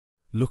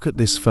Look at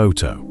this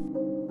photo.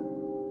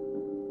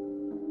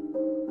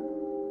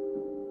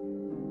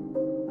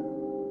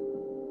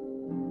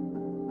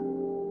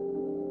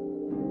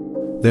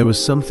 There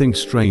was something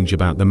strange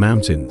about the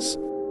mountains.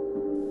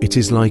 It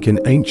is like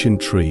an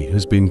ancient tree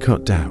has been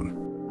cut down.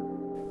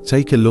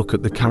 Take a look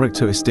at the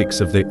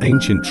characteristics of the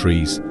ancient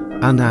trees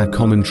and our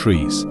common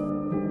trees.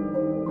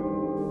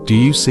 Do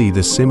you see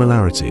the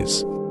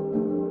similarities?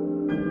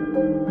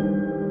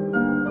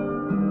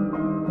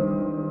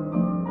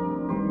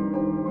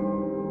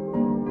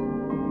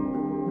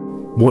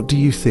 What do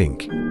you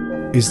think?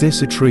 Is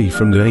this a tree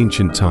from the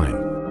ancient time?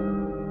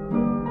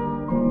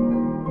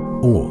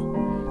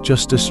 Or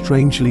just a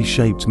strangely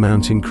shaped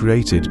mountain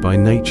created by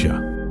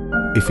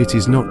nature? If it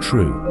is not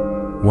true,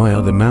 why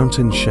are the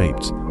mountains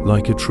shaped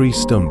like a tree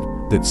stump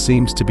that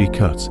seems to be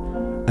cut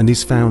and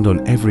is found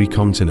on every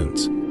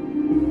continent?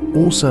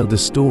 Also, the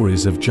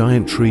stories of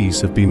giant trees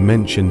have been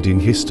mentioned in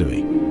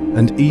history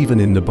and even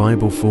in the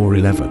Bible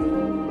 4:11.